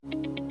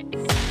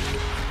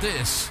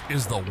This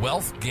is the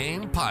Wealth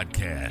Game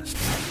Podcast,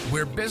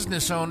 where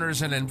business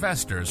owners and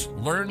investors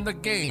learn the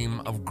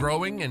game of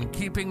growing and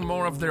keeping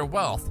more of their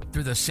wealth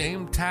through the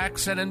same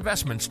tax and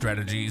investment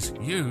strategies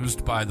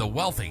used by the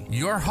wealthy.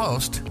 Your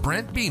host,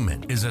 Brent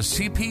Beeman, is a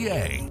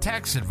CPA,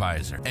 tax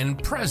advisor,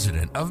 and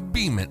president of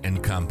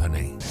Beeman &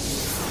 Company.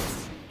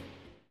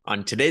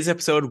 On today's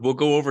episode, we'll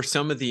go over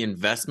some of the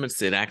investments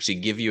that actually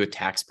give you a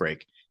tax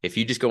break. If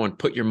you just go and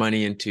put your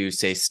money into,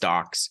 say,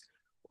 stocks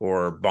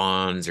or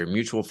bonds or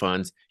mutual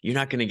funds, you're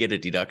not going to get a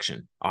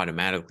deduction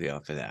automatically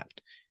off of that.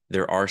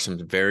 There are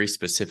some very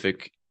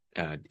specific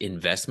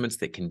investments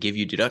that can give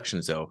you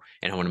deductions, though,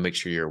 and I want to make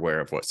sure you're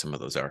aware of what some of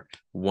those are.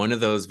 One of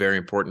those very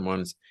important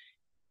ones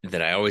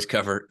that I always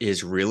cover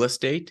is real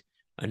estate.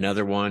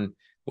 Another one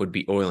would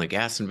be oil and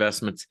gas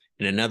investments.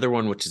 And another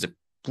one, which is a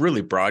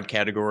really broad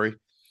category,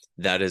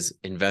 that is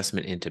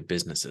investment into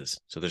businesses.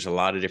 So there's a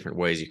lot of different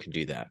ways you can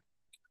do that.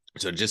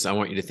 So I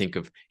want you to think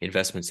of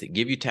investments that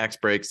give you tax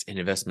breaks and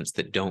investments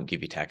that don't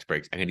give you tax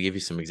breaks. I'm going to give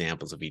you some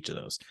examples of each of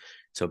those.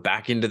 So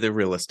back into the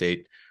real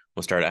estate,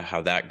 we'll start out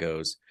how that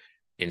goes.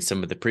 In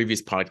some of the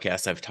previous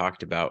podcasts, I've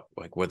talked about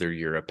like whether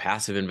you're a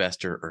passive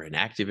investor or an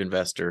active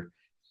investor.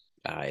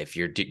 If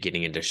you're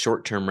getting into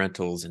short-term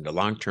rentals, into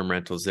long-term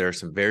rentals, there are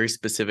some very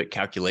specific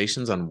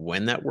calculations on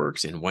when that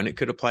works and when it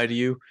could apply to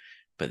you.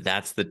 But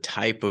that's a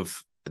type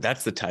of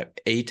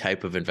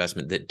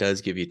investment that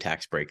does give you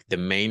tax break. The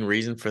main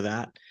reason for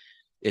that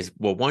is,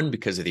 well, one,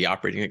 because of the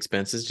operating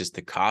expenses, just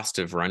the cost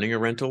of running a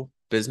rental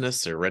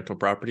business or rental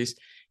properties.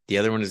 The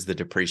other one is the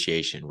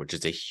depreciation, which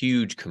is a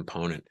huge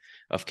component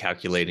of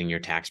calculating your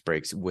tax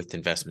breaks with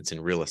investments in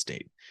real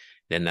estate.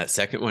 Then that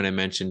second one I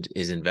mentioned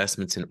is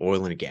investments in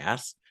oil and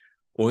gas.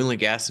 Oil and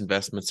gas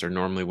investments are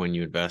normally when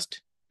you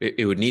invest,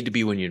 it would need to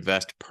be when you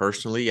invest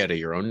personally out of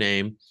your own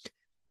name.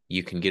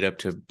 You can get up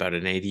to about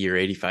an 80 or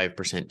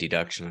 85%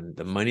 deduction on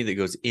the money that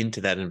goes into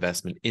that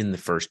investment in the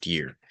first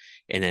year.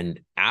 And then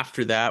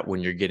after that,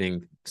 when you're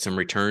getting some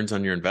returns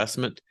on your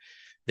investment,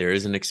 there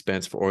is an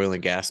expense for oil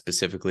and gas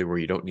specifically where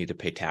you don't need to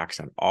pay tax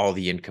on all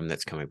the income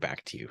that's coming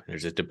back to you.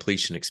 There's a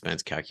depletion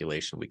expense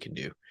calculation we can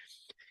do.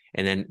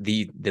 And then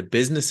the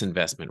business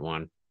investment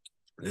one,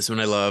 this one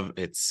I love.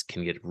 It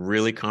can get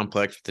really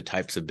complex with the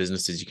types of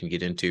businesses you can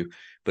get into.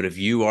 But if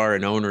you are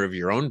an owner of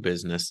your own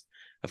business,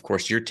 of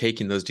course, you're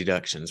taking those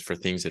deductions for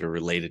things that are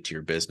related to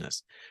your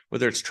business,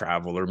 whether it's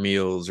travel or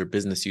meals or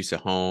business use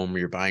of home, or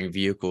you're buying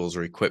vehicles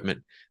or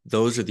equipment.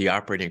 Those are the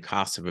operating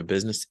costs of a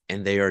business,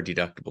 and they are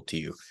deductible to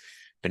you.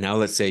 But now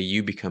let's say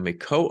you become a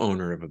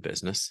co-owner of a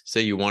business.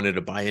 Say you wanted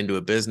to buy into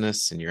a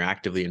business and you're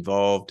actively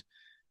involved.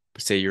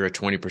 Say you're a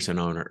 20%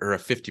 owner or a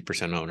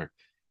 50% owner,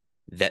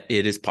 that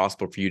it is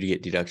possible for you to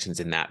get deductions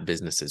in that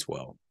business as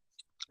well.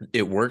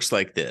 It works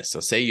like this.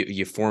 So say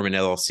you form an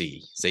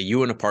LLC. Say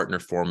you and a partner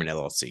form an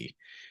LLC.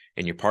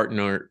 And your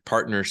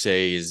partner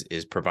say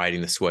is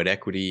providing the sweat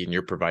equity and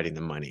you're providing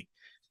the money.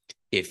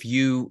 If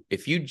you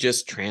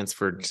just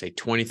transferred, say,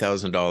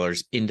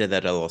 $20,000 into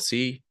that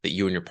LLC that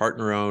you and your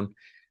partner own,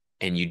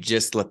 and you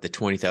just let the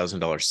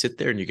 $20,000 sit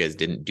there and you guys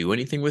didn't do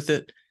anything with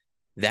it,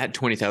 that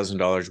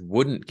 $20,000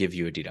 wouldn't give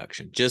you a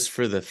deduction. Just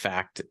for the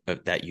fact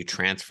that you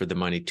transferred the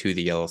money to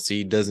the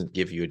LLC doesn't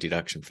give you a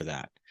deduction for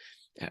that.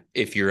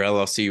 If your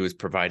LLC was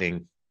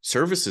providing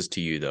services to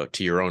you, though,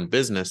 to your own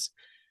business,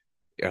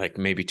 or like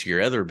maybe to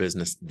your other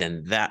business,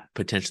 then that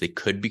potentially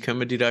could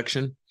become a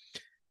deduction.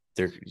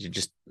 You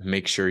just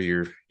make sure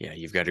you've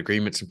got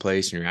agreements in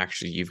place, and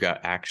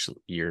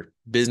your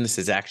business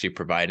is actually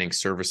providing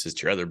services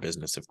to your other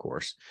business, of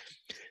course.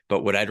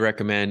 But what I'd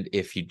recommend,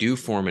 if you do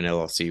form an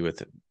LLC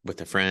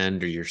with a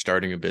friend or you're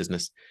starting a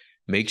business,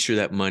 make sure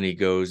that money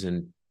goes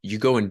and you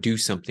go and do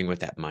something with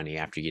that money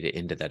after you get it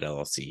into that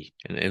LLC,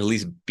 and at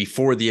least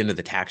before the end of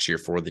the tax year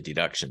for the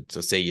deduction.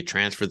 So say you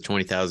transfer the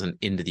 $20,000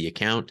 into the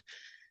account.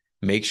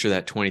 Make sure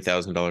that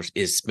 $20,000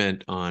 is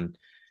spent on,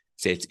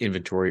 say it's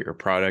inventory or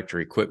product or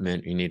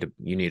equipment. You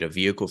need a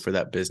vehicle for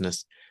that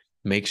business.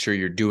 Make sure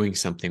you're doing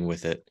something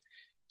with it.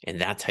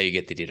 And that's how you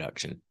get the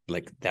deduction.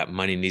 Like that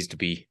money needs to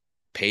be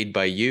paid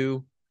by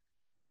you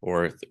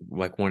or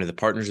like one of the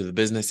partners of the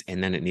business,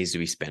 and then it needs to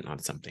be spent on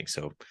something.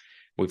 So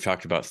we've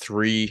talked about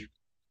three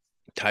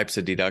types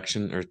of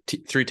deduction or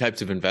three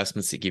types of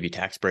investments that give you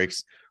tax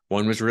breaks.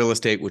 One was real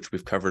estate, which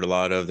we've covered a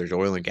lot of. There's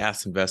oil and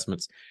gas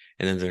investments,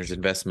 and then there's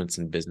investments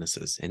in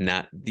businesses. And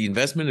that the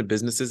investment in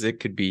businesses,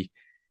 it could be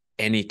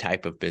any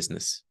type of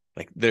business.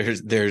 Like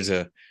there's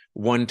a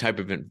one type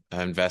of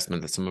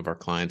investment that some of our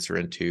clients are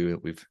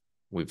into.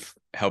 We've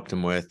helped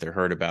them with or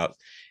heard about.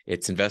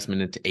 It's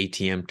investment into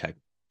ATM type,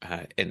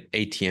 an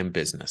ATM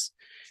business.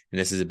 And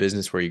this is a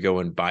business where you go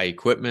and buy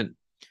equipment,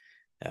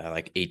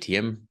 like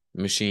ATM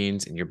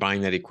machines, and you're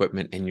buying that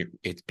equipment and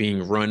it's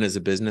being run as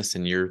a business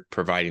and you're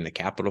providing the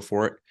capital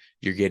for it.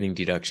 You're getting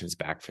deductions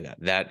back for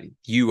that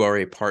you are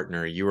a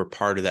partner, you are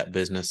part of that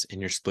business, and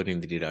you're splitting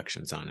the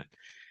deductions on it.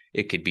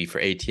 It could be for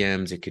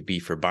ATMs, it could be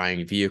for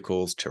buying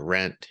vehicles to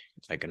rent,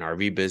 like an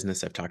RV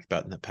business I've talked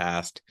about in the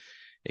past.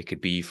 It could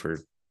be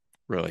for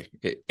really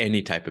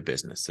any type of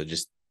business. So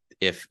just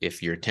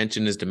If your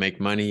intention is to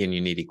make money and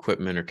you need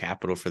equipment or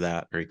capital for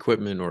that, or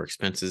equipment or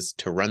expenses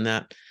to run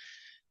that,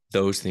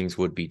 those things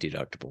would be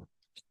deductible.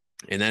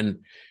 And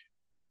then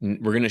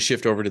we're going to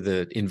shift over to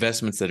the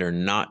investments that are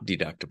not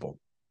deductible.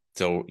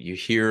 So you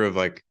hear of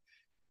like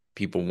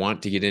people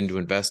want to get into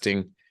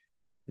investing,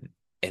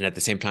 and at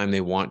the same time,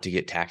 they want to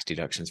get tax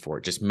deductions for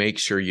it. Just make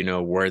sure you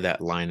know where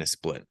that line is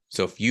split.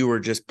 So if you were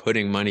just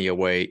putting money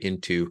away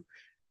into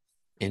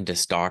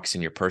stocks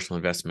in your personal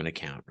investment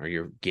account, or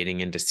you're getting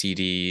into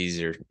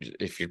CDs, or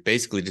if you're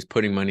basically just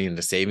putting money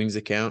into savings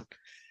account,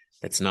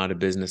 that's not a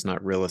business,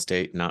 not real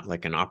estate, not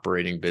like an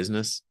operating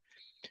business,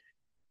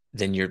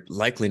 then you're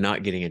likely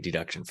not getting a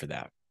deduction for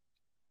that.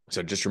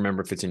 So just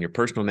remember, if it's in your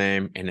personal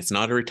name and it's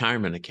not a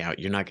retirement account,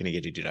 you're not going to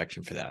get a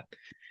deduction for that.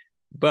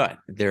 But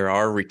there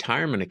are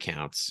retirement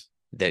accounts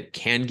that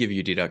can give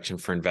you deduction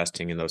for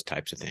investing in those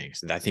types of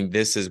things. And I think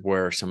this is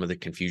where some of the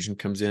confusion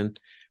comes in,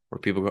 where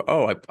people go,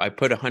 oh, I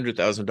put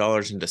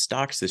 $100,000 into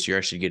stocks this year,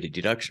 I should get a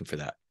deduction for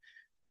that.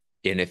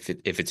 And if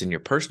it's in your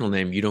personal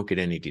name, you don't get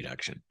any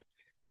deduction.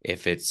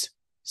 If it's,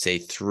 say,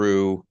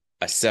 through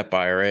a SEP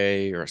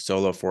IRA or a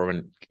solo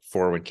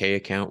 401k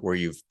account where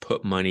you've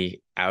put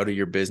money out of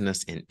your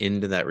business and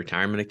into that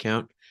retirement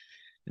account,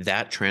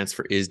 that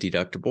transfer is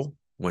deductible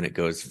when it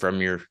goes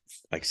from your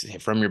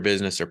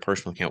business or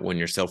personal account when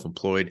you're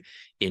self-employed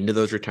into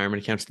those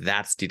retirement accounts.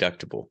 That's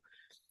deductible.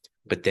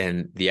 But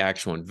then the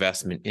actual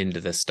investment into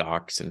the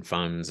stocks and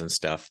funds and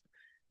stuff,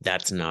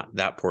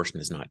 that portion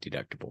is not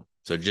deductible.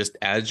 So just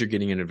as you're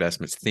getting into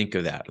investments, think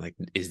of that. Like,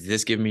 is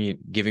this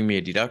giving me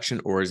a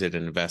deduction, or is it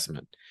an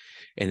investment?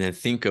 And then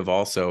think of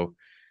also,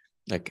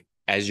 like,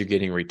 as you're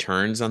getting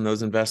returns on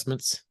those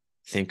investments,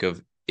 think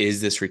of,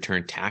 is this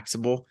return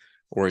taxable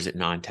or is it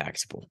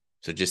non-taxable?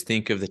 So just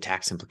think of the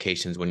tax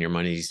implications when your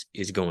money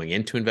is going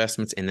into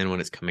investments, and then when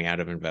it's coming out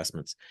of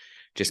investments.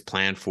 Just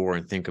plan for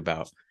and think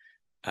about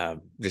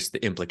just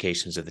the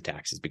implications of the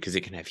taxes, because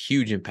it can have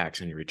huge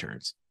impacts on your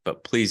returns.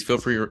 But please feel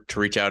free to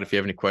reach out if you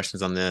have any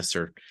questions on this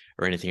or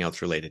anything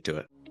else related to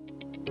it.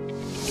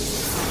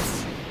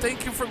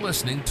 Thank you for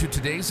listening to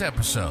today's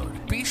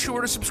episode. Be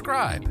sure to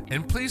subscribe,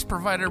 and please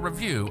provide a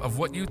review of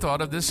what you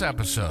thought of this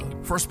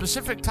episode. For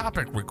specific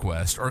topic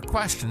requests or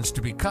questions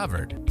to be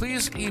covered,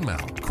 please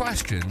email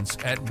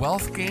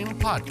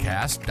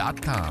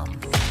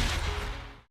questions@wealthgamepodcast.com.